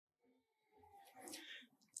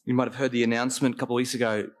You might have heard the announcement a couple of weeks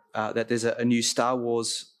ago that there's a new Star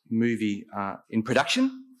Wars movie in production.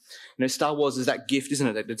 You know, Star Wars is that gift, isn't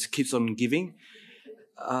it, that it keeps on giving.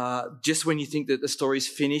 Just when you think that the story's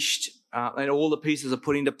finished and all the pieces are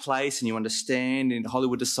put into place and you understand, and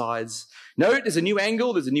Hollywood decides, no, there's a new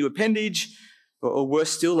angle, there's a new appendage, or worse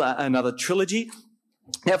still, another trilogy.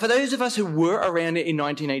 Now, for those of us who were around in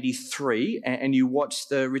 1983 and you watched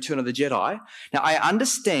The Return of the Jedi, now I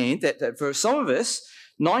understand that for some of us,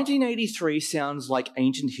 1983 sounds like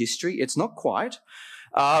ancient history. It's not quite.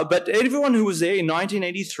 But everyone who was there in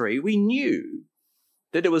 1983, we knew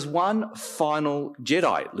that there was one final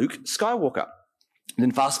Jedi, Luke Skywalker. And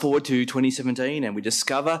then fast forward to 2017 and we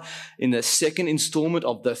discover in the second installment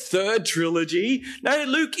of the third trilogy, no,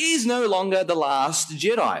 Luke is no longer the last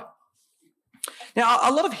Jedi. Now,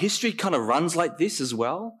 a lot of history kind of runs like this as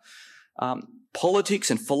well.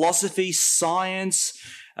 Politics and philosophy, science,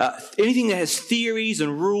 anything that has theories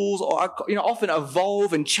and rules often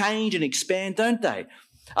evolve and change and expand, don't they?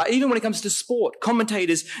 Even when it comes to sport,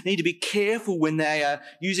 commentators need to be careful when they are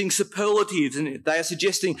using superlatives and they are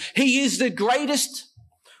suggesting he is the greatest,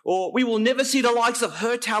 or we will never see the likes of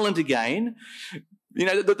her talent again. You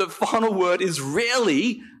know, the final word is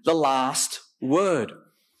rarely the last word.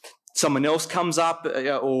 Someone else comes up,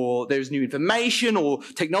 or there's new information, or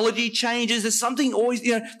technology changes. There's something always,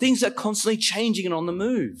 things are constantly changing and on the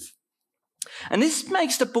move. And this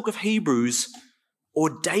makes the book of Hebrews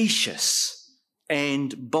audacious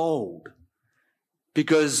and bold,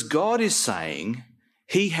 because God is saying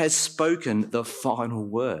he has spoken the final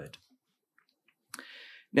word.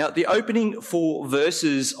 Now, the opening 4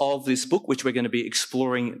 verses of this book, which we're going to be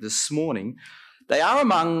exploring this morning, they are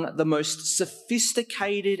among the most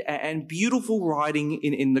sophisticated and beautiful writing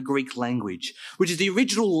in the Greek language, which is the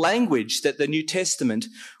original language that the New Testament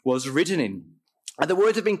was written in. And the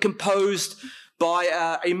words have been composed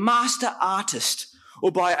by a master artist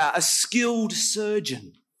or by a skilled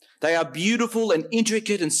surgeon. They are beautiful and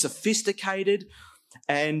intricate and sophisticated.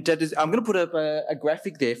 And I'm going to put up a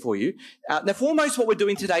graphic there for you. Now, foremost, what we're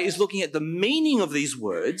doing today is looking at the meaning of these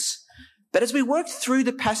words. But as we work through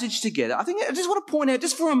the passage together, I think I just want to point out,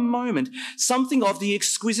 just for a moment, something of the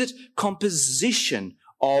exquisite composition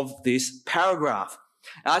of this paragraph.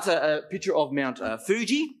 It's a picture of Mount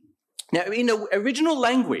Fuji. Now, in the original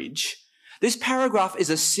language, this paragraph is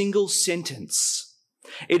a single sentence.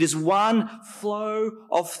 It is one flow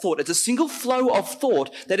of thought. It's a single flow of thought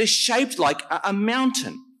that is shaped like a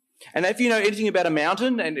mountain. And if you know anything about a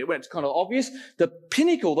mountain, and it's kind of obvious, the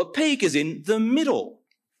pinnacle, the peak is in the middle.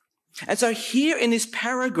 And so here in this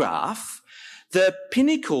paragraph, the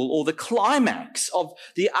pinnacle or the climax of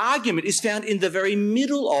the argument is found in the very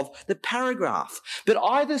middle of the paragraph. But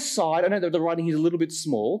either side, I know that the writing is a little bit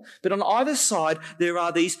small, but on either side there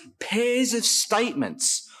are these pairs of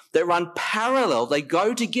statements that run parallel. They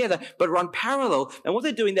go together, but run parallel. And what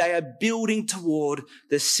they're doing, they are building toward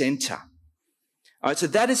the center. All right, so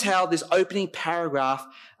that is how this opening paragraph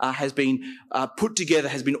has been put together,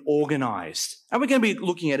 has been organized. And we're going to be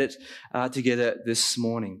looking at it together this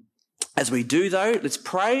morning. As we do, though, let's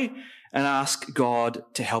pray and ask God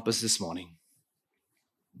to help us this morning.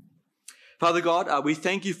 Father God, we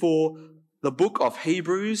thank you for the book of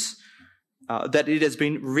Hebrews, that it has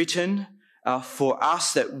been written for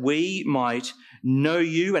us that we might know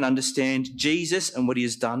you and understand Jesus and what he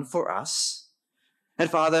has done for us. And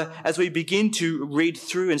Father, as we begin to read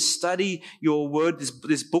through and study your word,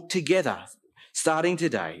 this book together, starting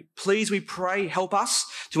today, please, we pray, help us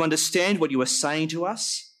to understand what you are saying to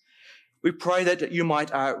us. We pray that you might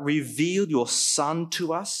reveal your Son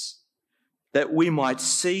to us, that we might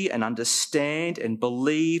see and understand and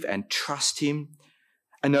believe and trust him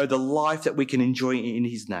and know the life that we can enjoy in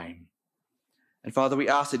his name. And Father, we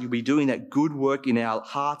ask that you'll be doing that good work in our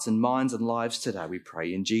hearts and minds and lives today, we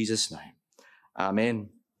pray in Jesus' name. Amen.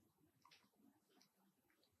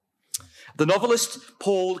 The novelist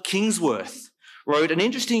Paul Kingsworth wrote an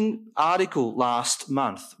interesting article last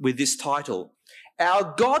month with this title,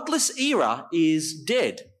 Our Godless Era is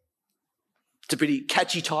Dead. It's a pretty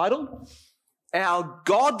catchy title. Our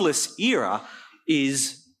godless era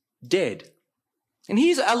is dead. And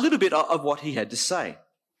here's a little bit of what he had to say.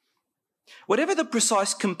 Whatever the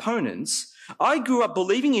precise components, I grew up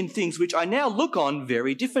believing in things which I now look on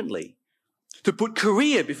very differently. To put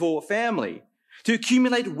career before family, to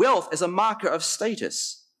accumulate wealth as a marker of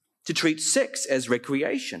status, to treat sex as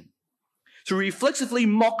recreation, to reflexively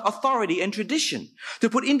mock authority and tradition,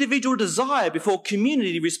 to put individual desire before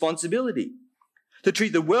community responsibility, to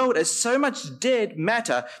treat the world as so much dead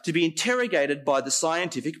matter to be interrogated by the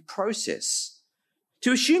scientific process,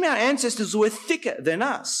 to assume our ancestors were thicker than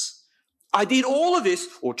us, I did all of this,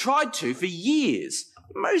 or tried to, for years.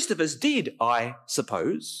 Most of us did, I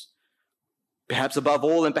suppose. Perhaps above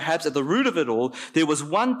all, and perhaps at the root of it all, there was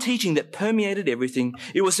one teaching that permeated everything.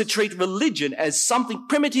 It was to treat religion as something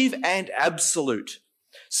primitive and absolute.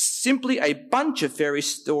 Simply a bunch of fairy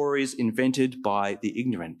stories invented by the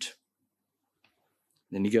ignorant.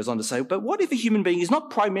 Then he goes on to say, but what if a human being is not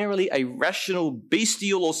primarily a rational,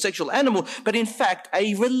 bestial or sexual animal, but in fact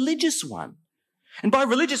a religious one? And by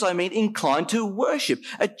religious, I mean inclined to worship,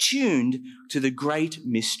 attuned to the great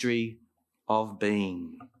mystery of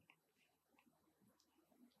being.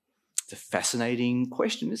 It's a fascinating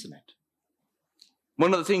question, isn't it?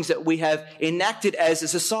 One of the things that we have enacted as a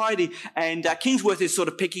society, and Kingsworth is sort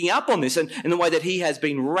of picking up on this, and in the way that he has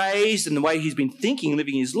been raised and the way he's been thinking,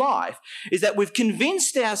 living his life, is that we've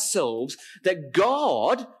convinced ourselves that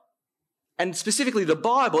God, and specifically the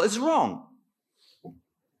Bible, is wrong.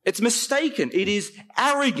 It's mistaken. It is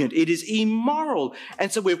arrogant. It is immoral.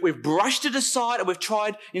 And so we've brushed it aside and we've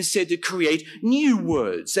tried instead to create new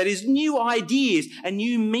words, that is, new ideas and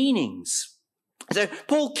new meanings. So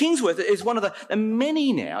Paul Kingsworth is one of the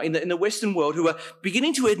many now in the Western world who are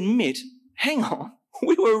beginning to admit, hang on,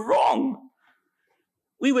 we were wrong.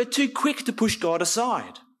 We were too quick to push God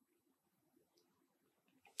aside.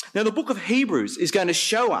 Now, the book of Hebrews is going to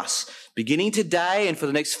show us, beginning today and for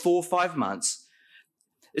the next 4 or 5 months,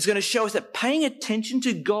 it's going to show us that paying attention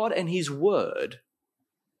to God and his word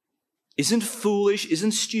isn't foolish,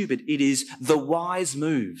 isn't stupid. It is the wise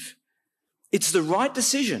move. It's the right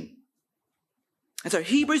decision. And so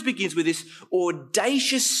Hebrews begins with this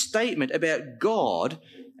audacious statement about God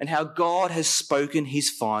and how God has spoken his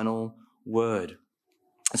final word.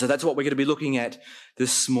 And so that's what we're going to be looking at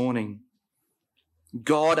this morning.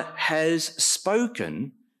 God has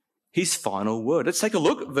spoken his final word. Let's take a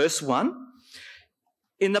look. Verse 1.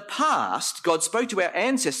 In the past, God spoke to our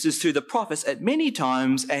ancestors through the prophets at many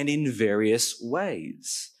times and in various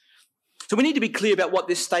ways. So we need to be clear about what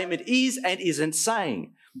this statement is and isn't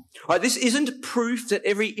saying. Right, this isn't proof that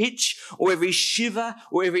every itch or every shiver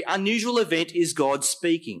or every unusual event is God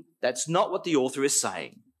speaking. That's not what the author is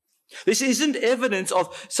saying. This isn't evidence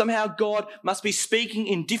of somehow God must be speaking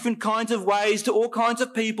in different kinds of ways to all kinds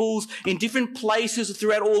of peoples in different places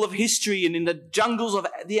throughout all of history and in the jungles of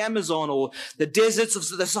the Amazon or the deserts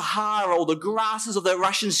of the Sahara or the grasses of the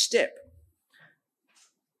Russian steppe.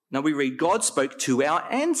 Now we read God spoke to our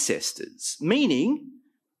ancestors, meaning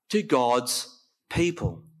to God's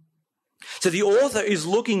people. So the author is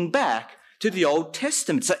looking back to the Old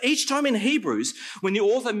Testament. So each time in Hebrews, when the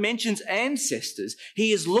author mentions ancestors,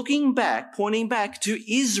 he is looking back, pointing back to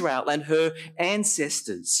Israel and her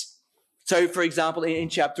ancestors. So, for example, in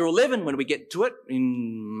chapter 11, when we get to it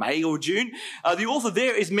in May or June, the author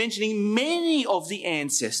there is mentioning many of the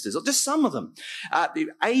ancestors, or just some of them.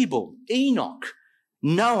 Abel, Enoch,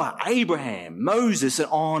 Noah, Abraham, Moses, and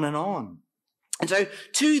on and on. And so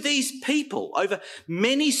to these people, over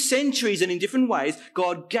many centuries and in different ways,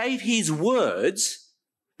 God gave his words,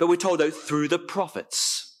 but we're told, though, through the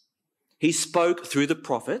prophets. He spoke through the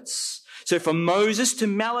prophets. So from Moses to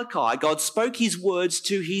Malachi, God spoke his words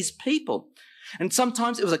to his people. And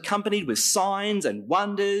sometimes it was accompanied with signs and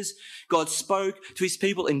wonders. God spoke to his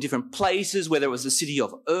people in different places, whether it was the city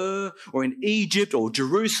of Ur or in Egypt or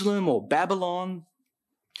Jerusalem or Babylon.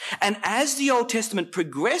 And as the Old Testament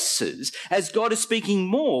progresses, as God is speaking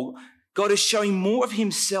more, God is showing more of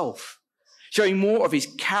himself, showing more of his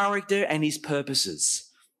character and his purposes.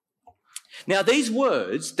 Now, these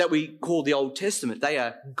words that we call the Old Testament, they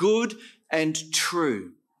are good and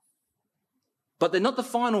true. But they're not the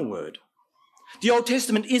final word. The Old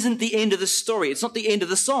Testament isn't the end of the story. It's not the end of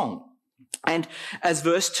the song. And as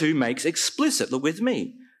verse 2 makes explicit, look with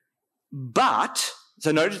me. But...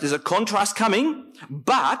 so notice there's a contrast coming,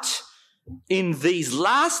 but in these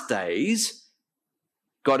last days,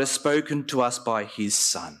 God has spoken to us by his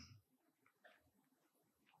Son.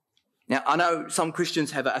 Now, I know some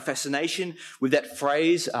Christians have a fascination with that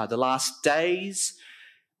phrase, the last days.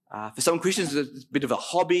 For some Christians, it's a bit of a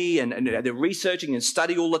hobby and they're researching and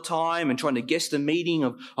studying all the time and trying to guess the meaning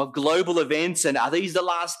of global events and are these the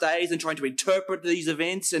last days and trying to interpret these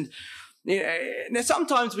events. And now,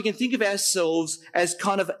 sometimes we can think of ourselves as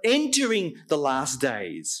kind of entering the last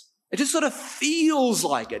days. It just sort of feels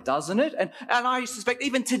like it, doesn't it? And I suspect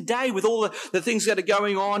even today with all the things that are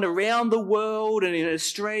going on around the world and in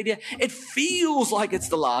Australia, it feels like it's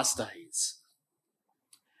the last days.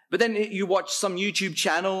 But then you watch some YouTube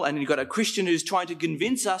channel and you've got a Christian who's trying to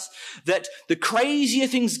convince us that the crazier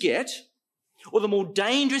things get, or the more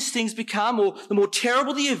dangerous things become, or the more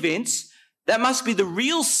terrible the events, That must be the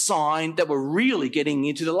real sign that we're really getting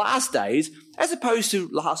into the last days, as opposed to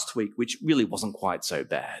last week, which really wasn't quite so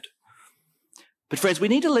bad. But friends, we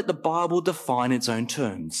need to let the Bible define its own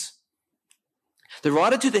terms. The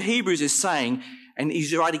writer to the Hebrews is saying, and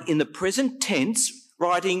he's writing in the present tense,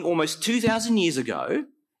 writing almost 2,000 years ago,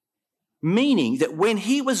 meaning that when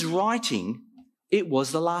he was writing, it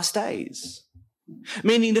was the last days.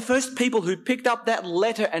 Meaning the first people who picked up that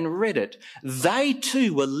letter and read it, they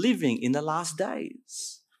too were living in the last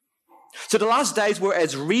days. So the last days were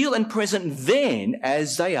as real and present then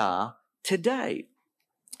as they are today.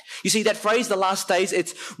 You see, that phrase, the last days,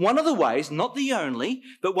 it's one of the ways, not the only,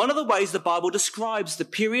 but one of the ways the Bible describes the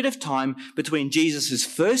period of time between Jesus'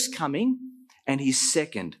 first coming and his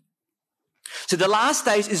second. So the last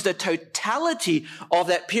days is the totality of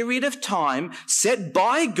that period of time set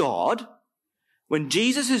by God when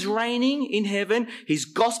Jesus is reigning in heaven, his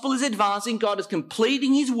gospel is advancing, God is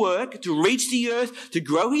completing his work to reach the earth, to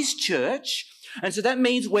grow his church. And so that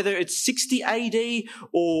means whether it's 60 AD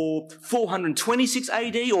or 426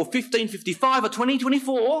 AD or 1555 or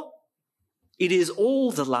 2024, it is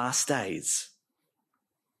all the last days.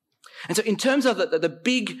 And so in terms of the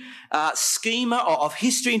big schema of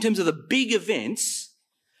history, in terms of the big events,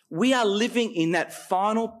 we are living in that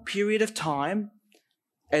final period of time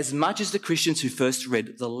as much as the Christians who first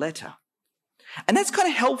read the letter. And that's kind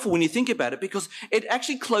of helpful when you think about it, because it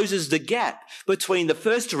actually closes the gap between the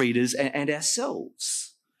first readers and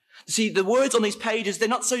ourselves. See, the words on these pages, they're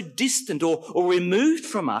not so distant or removed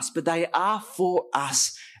from us, but they are for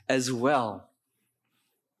us as well.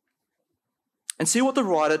 And see what the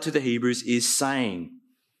writer to the Hebrews is saying.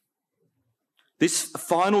 This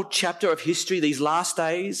final chapter of history, these last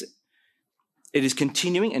days, it is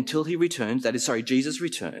continuing until he returns, Jesus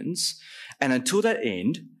returns, and until that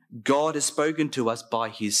end, God has spoken to us by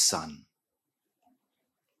his Son.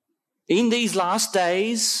 In these last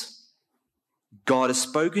days, God has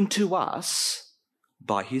spoken to us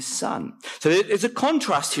by his Son. So there's a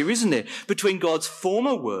contrast here, isn't there, between God's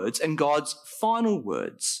former words and God's final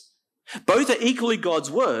words. Both are equally God's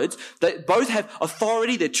words. They both have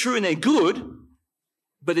authority, they're true and they're good,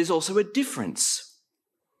 but there's also a difference.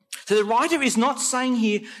 So the writer is not saying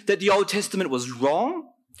here that the Old Testament was wrong,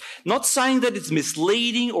 not saying that it's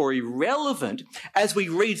misleading or irrelevant. As we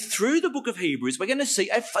read through the book of Hebrews, we're going to see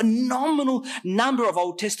a phenomenal number of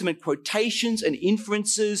Old Testament quotations and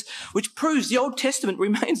inferences, which proves the Old Testament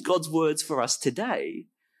remains God's words for us today.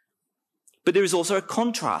 But there is also a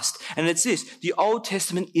contrast, and it's this: the Old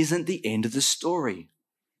Testament isn't the end of the story.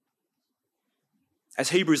 As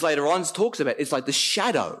Hebrews later on talks about, it's like the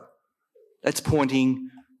shadow that's pointing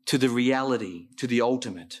to the reality, to the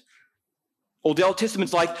ultimate. Or the Old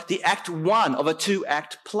Testament's like the act one of a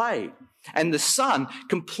 2-act play. And the Son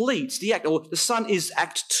completes the act, or the Son is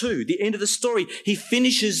act 2, the end of the story. He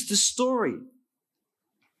finishes the story.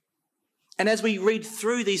 And as we read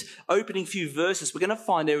through these opening few verses, we're going to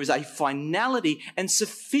find there is a finality and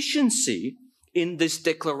sufficiency in this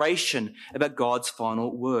declaration about God's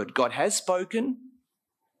final word. God has spoken,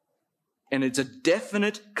 and it's a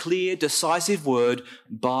definite, clear, decisive word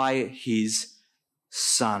by his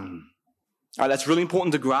Son. All right, that's really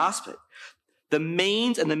important to grasp it. The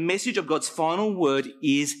means and the message of God's final word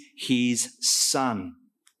is his Son.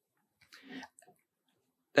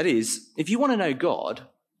 That is, if you want to know God,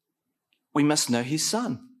 we must know his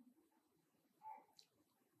Son.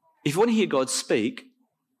 If you want to hear God speak,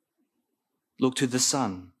 look to the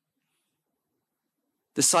Son.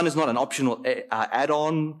 The Son is not an optional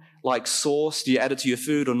add-on like sauce. Do you add it to your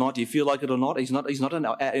food or not? Do you feel like it or not? He's not an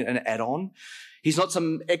add-on. He's not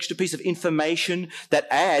some extra piece of information that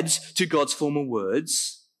adds to God's former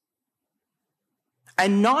words.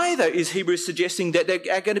 And neither is Hebrews suggesting that there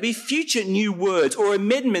are going to be future new words or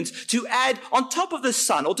amendments to add on top of the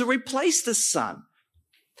Son or to replace the Son.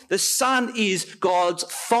 The Son is God's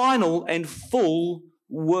final and full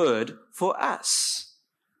word for us.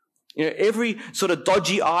 You know, every sort of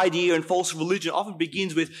dodgy idea and false religion often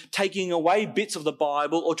begins with taking away bits of the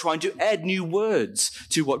Bible or trying to add new words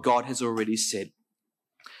to what God has already said.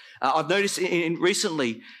 I've noticed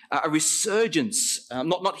recently a resurgence,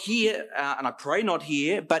 not here, and I pray not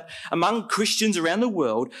here, but among Christians around the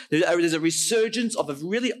world, there's a resurgence of a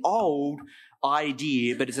really old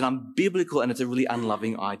idea, but it's an unbiblical and it's a really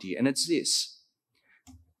unloving idea. And it's this: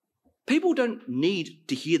 people don't need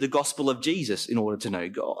to hear the gospel of Jesus in order to know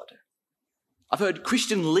God. I've heard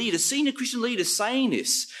Christian leaders, senior Christian leaders saying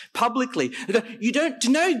this publicly. To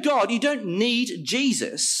know God, you don't need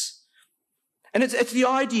Jesus. And it's the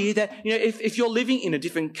idea that, if you're living in a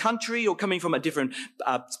different country or coming from a different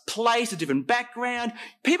place, a different background,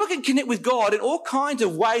 people can connect with God in all kinds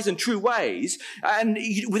of ways and true ways, and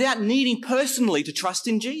without needing personally to trust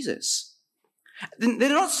in Jesus. They're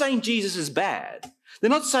not saying Jesus is bad. They're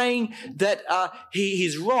not saying that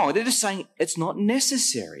he's wrong. They're just saying it's not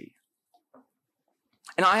necessary.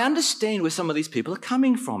 And I understand where some of these people are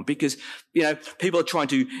coming from because, people are trying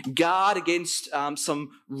to guard against some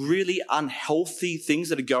really unhealthy things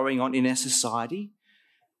that are going on in our society.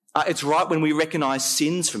 It's right when we recognize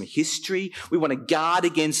sins from history. We want to guard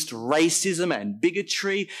against racism and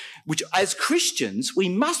bigotry, which as Christians, we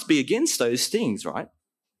must be against those things, right?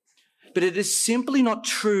 But it is simply not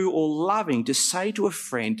true or loving to say to a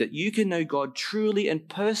friend that you can know God truly and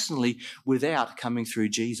personally without coming through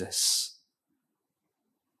Jesus.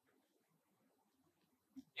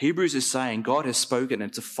 Hebrews is saying God has spoken, and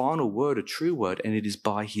it's a final word, a true word, and it is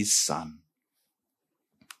by his Son.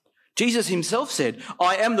 Jesus himself said,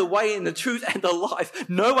 I am the way and the truth and the life.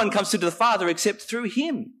 No one comes to the Father except through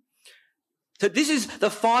him. So this is the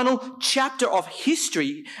final chapter of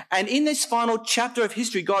history. And in this final chapter of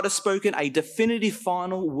history, God has spoken a definitive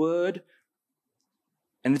final word,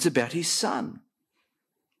 and it's about his Son.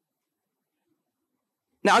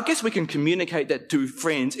 Now, I guess we can communicate that to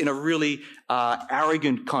friends in a really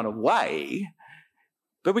arrogant kind of way,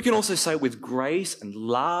 but we can also say it with grace and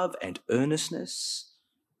love and earnestness.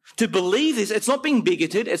 To believe this, it's not being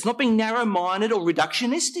bigoted, it's not being narrow-minded or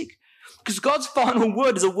reductionistic, because God's final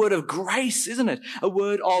word is a word of grace, isn't it? A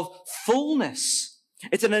word of fullness.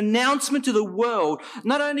 It's an announcement to the world,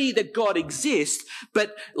 not only that God exists,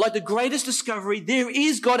 but like the greatest discovery, there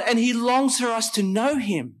is God and he longs for us to know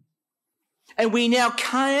him. And we now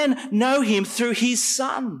can know him through his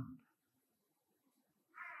Son.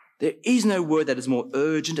 There is no word that is more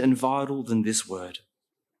urgent and vital than this word.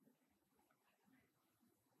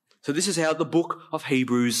 So this is how the book of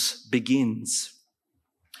Hebrews begins.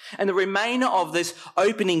 And the remainder of this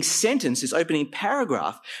opening sentence, this opening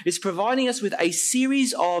paragraph, is providing us with a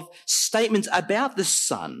series of statements about the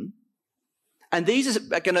Son. And these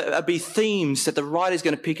are going to be themes that the writer is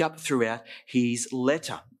going to pick up throughout his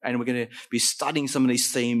letter. And we're going to be studying some of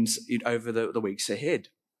these themes over the weeks ahead.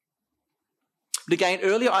 But again,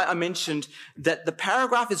 earlier I mentioned that the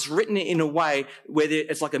paragraph is written in a way where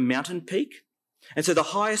it's like a mountain peak. And so the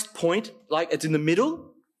highest point, it's in the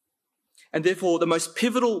middle. And therefore, the most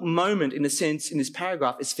pivotal moment, in a sense, in this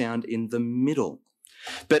paragraph is found in the middle.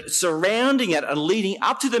 But surrounding it and leading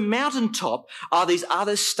up to the mountaintop are these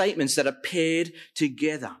other statements that are paired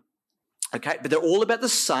together. Okay, but they're all about the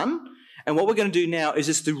Son. And what we're going to do now is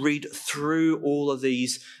just to read through all of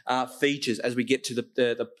these features as we get to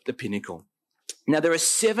the pinnacle. Now, there are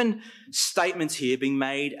 7 statements here being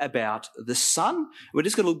made about the Son. We're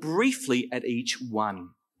just going to look briefly at each one.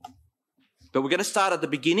 But we're going to start at the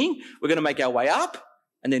beginning. We're going to make our way up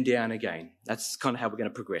and then down again. That's kind of how we're going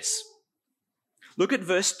to progress. Look at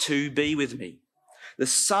verse 2b with me. The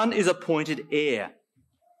Son is appointed heir.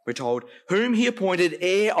 We're told, whom he appointed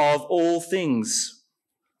heir of all things.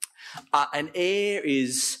 An heir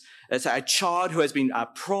is a child who has been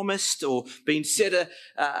promised or been set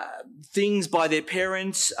things by their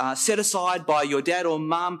parents, set aside by your dad or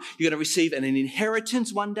mum. You're going to receive an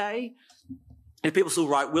inheritance one day. And people still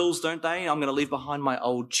write wills, don't they? I'm going to leave behind my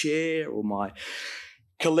old chair or my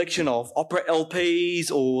collection of opera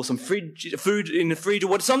LPs or some food in the fridge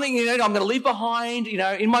or something, I'm going to leave behind,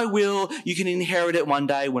 in my will. You can inherit it one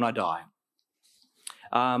day when I die.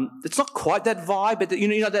 It's not quite that vibe, but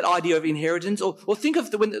that idea of inheritance. Or think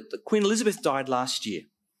of when Queen Elizabeth died last year.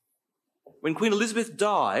 When Queen Elizabeth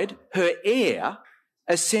died, her heir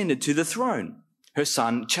ascended to the throne. Her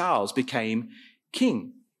son Charles became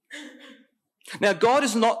king. Now, God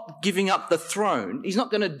is not giving up the throne. He's not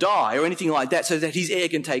going to die or anything like that so that his heir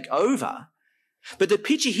can take over. But the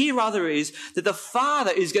picture here rather is that the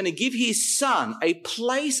Father is going to give his Son a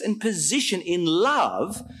place and position in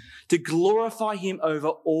love to glorify him over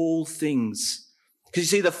all things. Because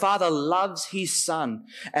you see, the Father loves his Son.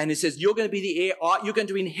 And he says, you're going to be the heir. You're going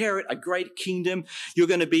to inherit a great kingdom. You're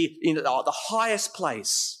going to be in the highest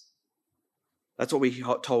place. That's what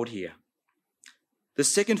we're told here. The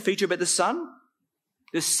second feature about the Son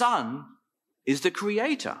is the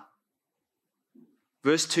Creator.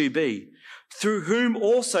 Verse 2b, through whom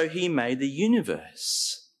also he made the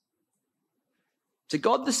universe. So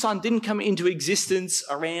God the Son didn't come into existence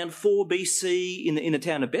around 4 BC in the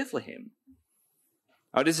town of Bethlehem.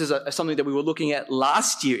 This is something that we were looking at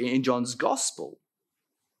last year in John's Gospel.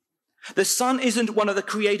 The Son isn't one of the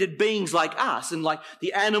created beings like us and like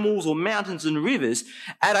the animals or mountains and rivers.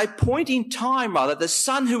 At a point in time, rather, the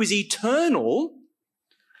Son, who is eternal,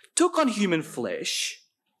 took on human flesh,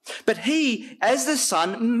 but he, as the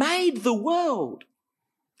Son, made the world.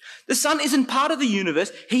 The Son isn't part of the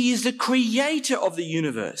universe. He is the creator of the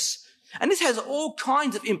universe. And this has all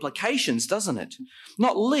kinds of implications, doesn't it?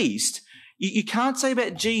 Not least, you can't say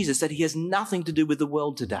about Jesus that he has nothing to do with the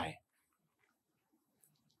world today.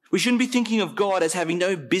 We shouldn't be thinking of God as having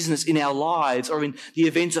no business in our lives or in the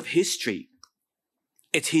events of history.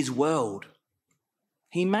 It's his world.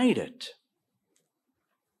 He made it.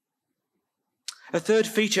 A third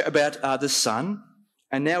feature about the Son,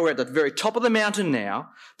 and now we're at the very top of the mountain now,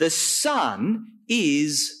 the Son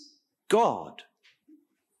is God.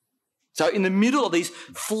 So in the middle of these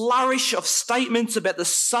flourish of statements about the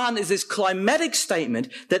Son is this climatic statement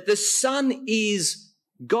that the Son is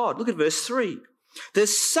God. Look at verse 3. The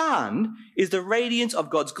Son is the radiance of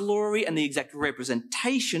God's glory and the exact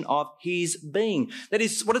representation of his being. That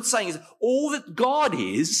is, what it's saying is all that God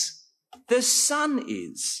is, the Son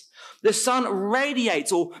is. The Son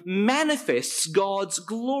radiates or manifests God's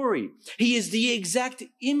glory. He is the exact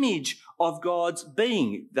image of God's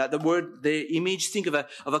being. That the image, think of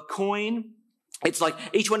a coin. It's like,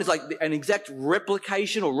 each one is like an exact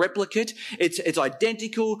replication or replicate. It's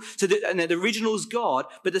identical. And the original is God,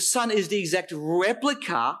 but the Son is the exact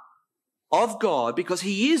replica of God because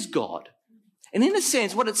he is God. And in a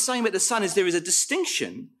sense, what it's saying about the Son is there is a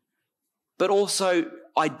distinction, but also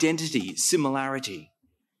identity, similarity.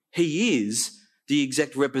 He is the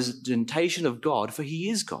exact representation of God, for he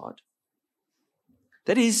is God.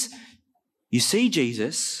 That is, you see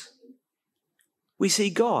Jesus, we see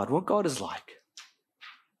God, what God is like.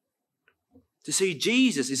 To see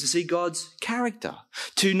Jesus is to see God's character.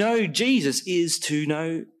 To know Jesus is to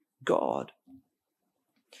know God.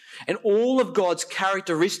 And all of God's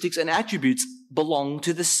characteristics and attributes belong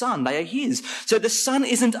to the Son. They are his. So the Son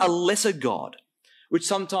isn't a lesser God, which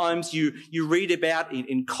sometimes you read about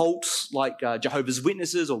in cults like Jehovah's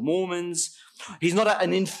Witnesses or Mormons. He's not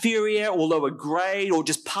an inferior or lower grade or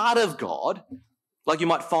just part of God, like you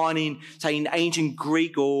might find in ancient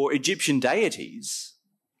Greek or Egyptian deities.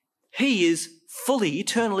 He is fully,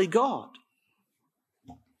 eternally God.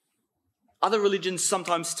 Other religions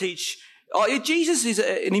sometimes teach, Jesus is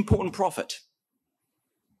an important prophet.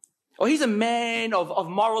 Or he's a man of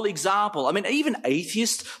moral example. I mean, even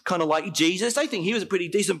atheists kind of like Jesus, they think he was a pretty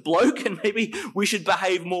decent bloke and maybe we should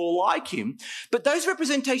behave more like him. But those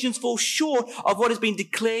representations fall short of what has been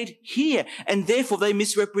declared here, and therefore they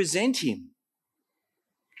misrepresent him.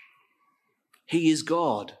 He is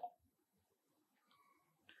God.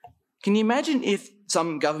 Can you imagine if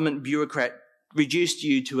some government bureaucrat reduced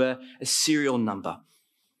you to a serial number?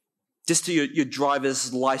 Just to your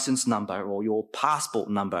driver's license number or your passport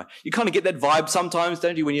number. You kind of get that vibe sometimes,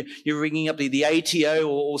 don't you, when you're ringing up the ATO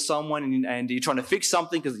or someone and you're trying to fix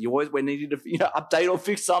something because you always need to update or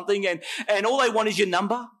fix something and all they want is your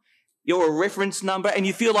number, your reference number, and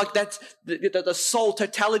you feel like that's the sole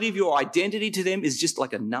totality of your identity to them is just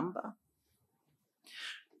like a number.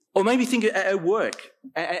 Or maybe think at work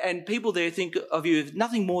and people there think of you as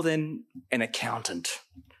nothing more than an accountant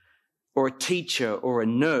or a teacher or a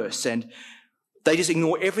nurse, and they just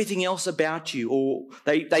ignore everything else about you, or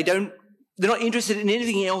they're not interested in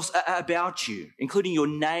anything else about you, including your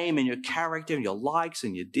name and your character and your likes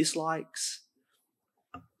and your dislikes.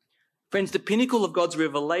 Friends, the pinnacle of God's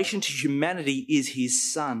revelation to humanity is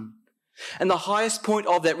his Son. And the highest point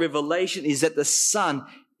of that revelation is that the Son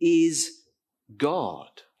is God.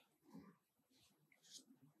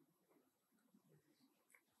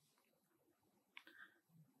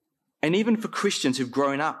 And even for Christians who've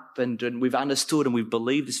grown up and we've understood and we've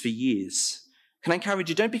believed this for years, can I encourage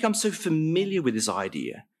you, don't become so familiar with this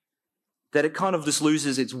idea that it kind of just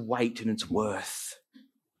loses its weight and its worth.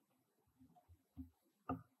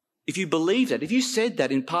 If you believe that, if you said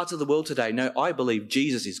that in parts of the world today, no, I believe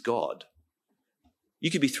Jesus is God, you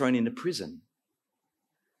could be thrown into prison.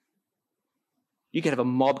 You could have a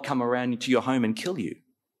mob come around to your home and kill you.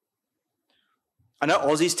 I know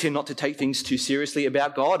Aussies tend not to take things too seriously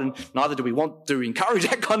about God, and neither do we want to encourage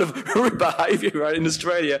that kind of behaviour right, in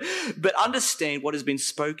Australia. But understand what has been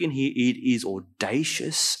spoken here. It is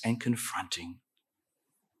audacious and confronting.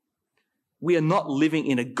 We are not living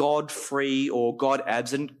in a God-free or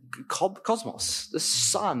God-absent cosmos. The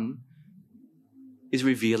Son is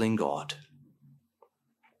revealing God.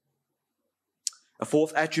 A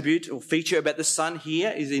fourth attribute or feature about the Son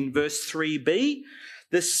here is in verse 3b.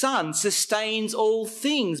 The Son sustains all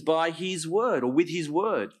things by his word or with his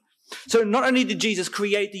word. So not only did Jesus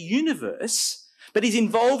create the universe, But he's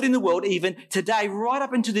involved in the world even today, right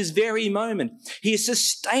up into this very moment. He is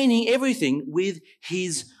sustaining everything with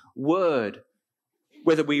his word.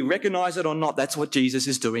 Whether we recognize it or not, that's what Jesus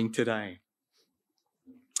is doing today.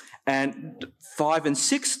 And 5 and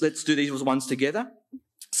 6, let's do these ones together.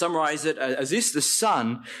 Summarize it as this: the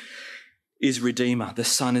Son is Redeemer. The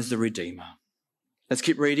Son is the Redeemer. Let's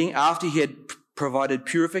keep reading. After he had provided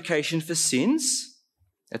purification for sins,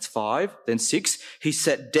 that's 5. Then 6, he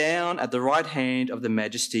sat down at the right hand of the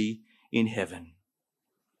Majesty in heaven.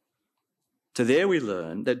 So there we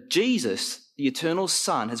learn that Jesus, the eternal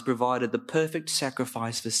Son, has provided the perfect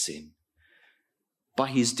sacrifice for sin. By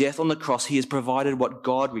his death on the cross, he has provided what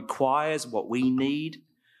God requires, what we need,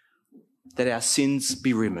 that our sins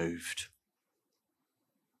be removed.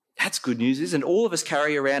 That's good news, isn't it? All of us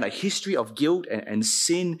carry around a history of guilt and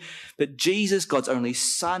sin, but Jesus, God's only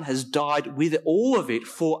Son, has died with all of it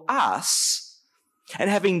for us. And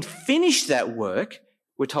having finished that work,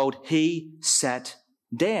 we're told he sat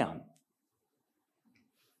down.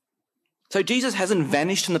 So Jesus hasn't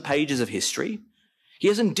vanished from the pages of history. He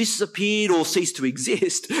hasn't disappeared or ceased to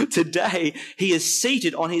exist. Today, he is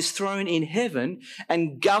seated on his throne in heaven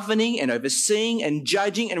and governing and overseeing and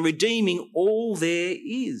judging and redeeming all there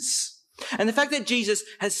is. And the fact that Jesus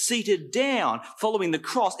has seated down following the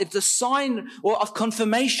cross, it's a sign of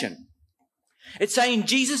confirmation. It's saying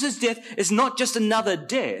Jesus' death is not just another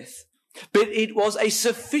death, but it was a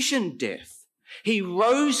sufficient death. He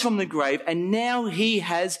rose from the grave and now he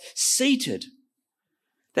has seated.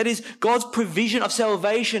 That is God's provision of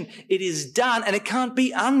salvation. It is done and it can't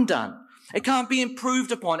be undone. It can't be improved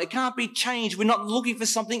upon. It can't be changed. We're not looking for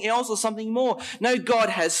something else or something more. No, God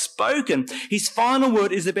has spoken. His final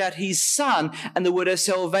word is about his Son and the word of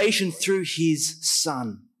salvation through his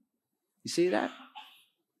Son. You see that?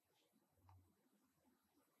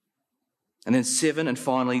 And then 7, and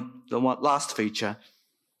finally, the last feature,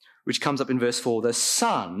 which comes up in verse 4, the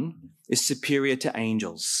Son is superior to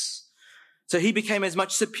angels. So he became as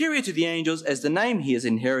much superior to the angels as the name he has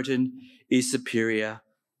inherited is superior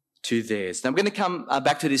to theirs. Now, I'm going to come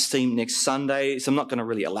back to this theme next Sunday, so I'm not going to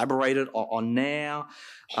really elaborate it on now.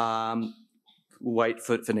 Wait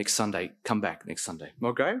for next Sunday. Come back next Sunday,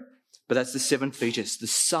 okay? But that's the 7 features. The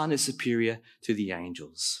Son is superior to the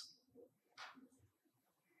angels.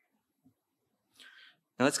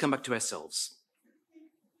 Now, let's come back to ourselves.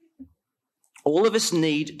 All of us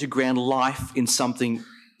need to ground life in something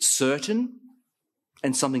certain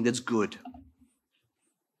and something that's good.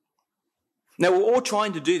 Now, we're all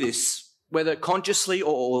trying to do this, whether consciously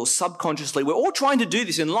or subconsciously. We're all trying to do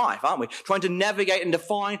this in life, aren't we? Trying to navigate and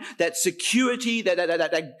define that security,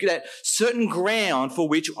 that certain ground for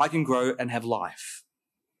which I can grow and have life.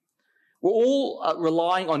 We're all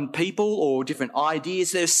relying on people or different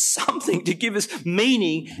ideas. There's something to give us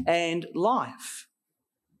meaning and life.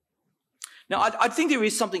 Now, I think there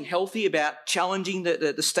is something healthy about challenging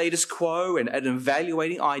the status quo and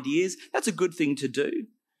evaluating ideas. That's a good thing to do.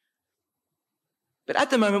 But at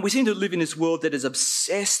the moment, we seem to live in this world that is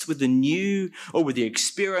obsessed with the new or with the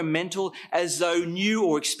experimental, as though new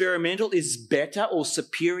or experimental is better or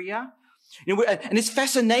superior. And this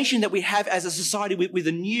fascination that we have as a society with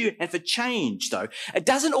the new and for change, though, it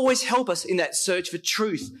doesn't always help us in that search for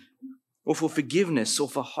truth or for forgiveness or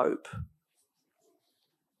for hope.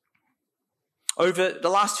 Over the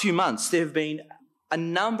last few months, there have been a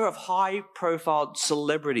number of high-profile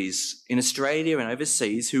celebrities in Australia and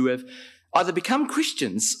overseas who have either become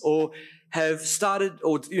Christians or have started,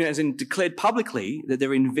 or as in declared publicly that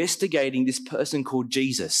they're investigating this person called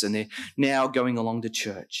Jesus, and they're now going along to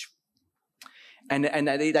church. And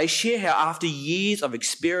they share how after years of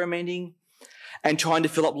experimenting and trying to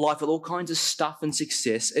fill up life with all kinds of stuff and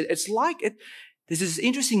success, it's like there's this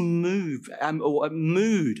interesting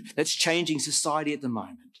mood that's changing society at the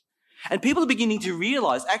moment. And people are beginning to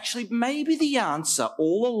realize, actually, maybe the answer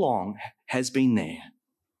all along has been there.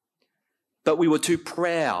 But we were too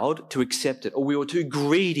proud to accept it, or we were too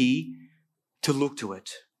greedy to look to it.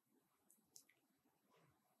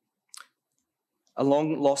 A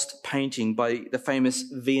long-lost painting by the famous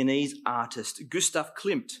Viennese artist Gustav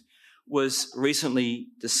Klimt was recently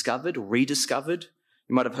discovered or rediscovered.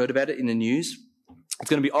 You might have heard about it in the news. It's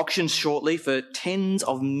going to be auctioned shortly for tens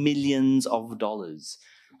of millions of dollars.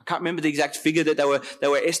 I can't remember the exact figure that they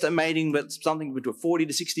were estimating, but something between $40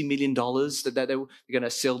 to $60 million that they were going to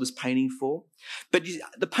sell this painting for. But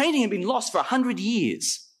the painting had been lost for 100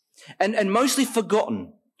 years and mostly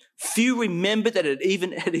forgotten. Few remembered that it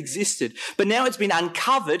even had existed. But now it's been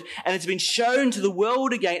uncovered and it's been shown to the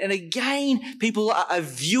world again. And again, people are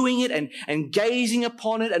viewing it and gazing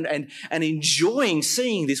upon it and enjoying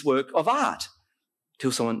seeing this work of art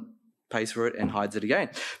till someone pays for it and hides it again.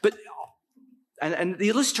 But and the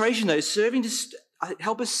illustration, though, is serving to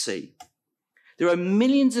help us see there are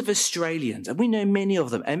millions of Australians, and we know many of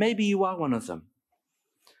them, and maybe you are one of them,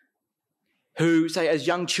 who, say, as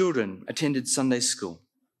young children attended Sunday school.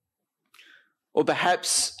 Or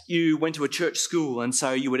perhaps you went to a church school and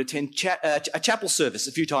so you would attend a chapel service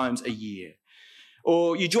a few times a year.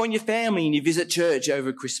 Or you join your family and you visit church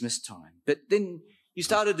over Christmas time. But then you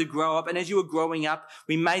started to grow up, and as you were growing up,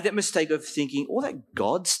 we made that mistake of thinking, all that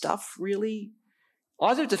God stuff, really?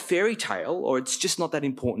 Either it's a fairy tale or it's just not that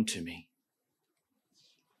important to me.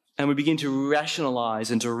 And we begin to rationalize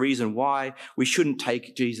and to reason why we shouldn't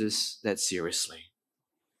take Jesus that seriously.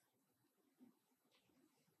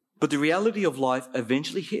 But the reality of life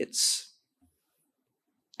eventually hits.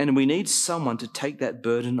 And we need someone to take that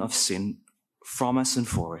burden of sin from us and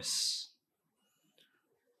for us.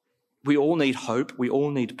 We all need hope. We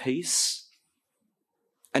all need peace.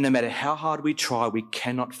 And no matter how hard we try, we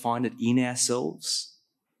cannot find it in ourselves.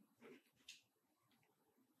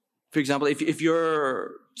 For example, if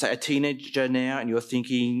you're, say, a teenager now and you're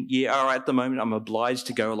thinking, yeah, all right, at the moment I'm obliged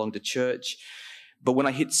to go along to church, but when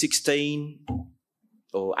I hit 16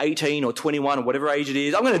 or 18 or 21 or whatever age it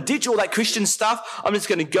is, I'm going to ditch all that Christian stuff. I'm just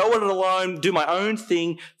going to go it alone, do my own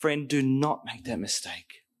thing. Friend, do not make that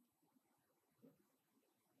mistake.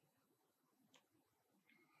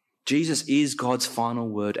 Jesus is God's final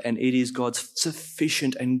word, and it is God's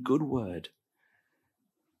sufficient and good word.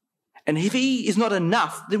 And if he is not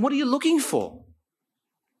enough, then what are you looking for?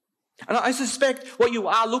 And I suspect what you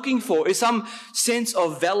are looking for is some sense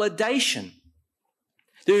of validation.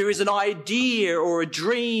 There is an idea or a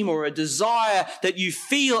dream or a desire that you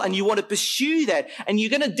feel and you want to pursue that, and you're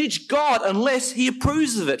going to ditch God unless he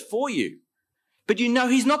approves of it for you. But you know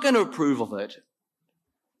he's not going to approve of it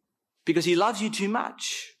because he loves you too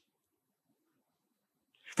much.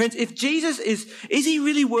 Friends, if Jesus is he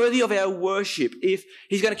really worthy of our worship if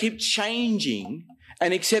he's going to keep changing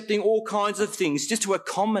and accepting all kinds of things just to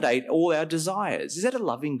accommodate all our desires? Is that a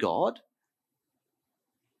loving God?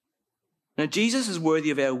 Now, Jesus is worthy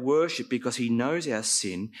of our worship because he knows our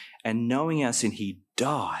sin, and knowing our sin, he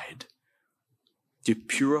died to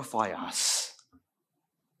purify us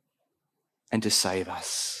and to save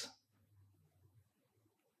us.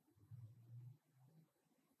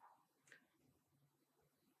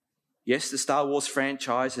 Yes, the Star Wars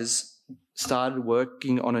franchise has started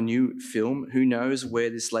working on a new film. Who knows where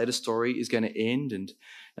this latest story is going to end, and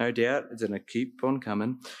no doubt it's going to keep on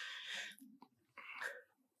coming.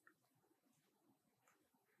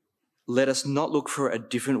 Let us not look for a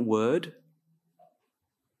different word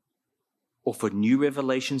or for new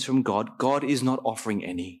revelations from God. God is not offering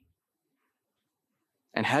any.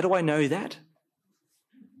 And how do I know that?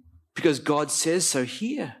 Because God says so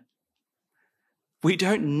here. We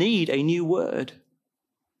don't need a new word.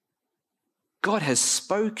 God has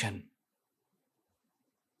spoken.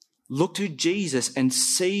 Look to Jesus and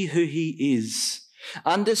see who he is.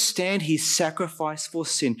 Understand his sacrifice for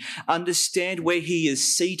sin. Understand where he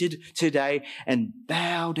is seated today and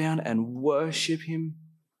bow down and worship him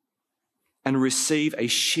and receive a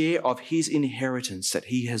share of his inheritance that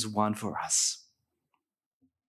he has won for us.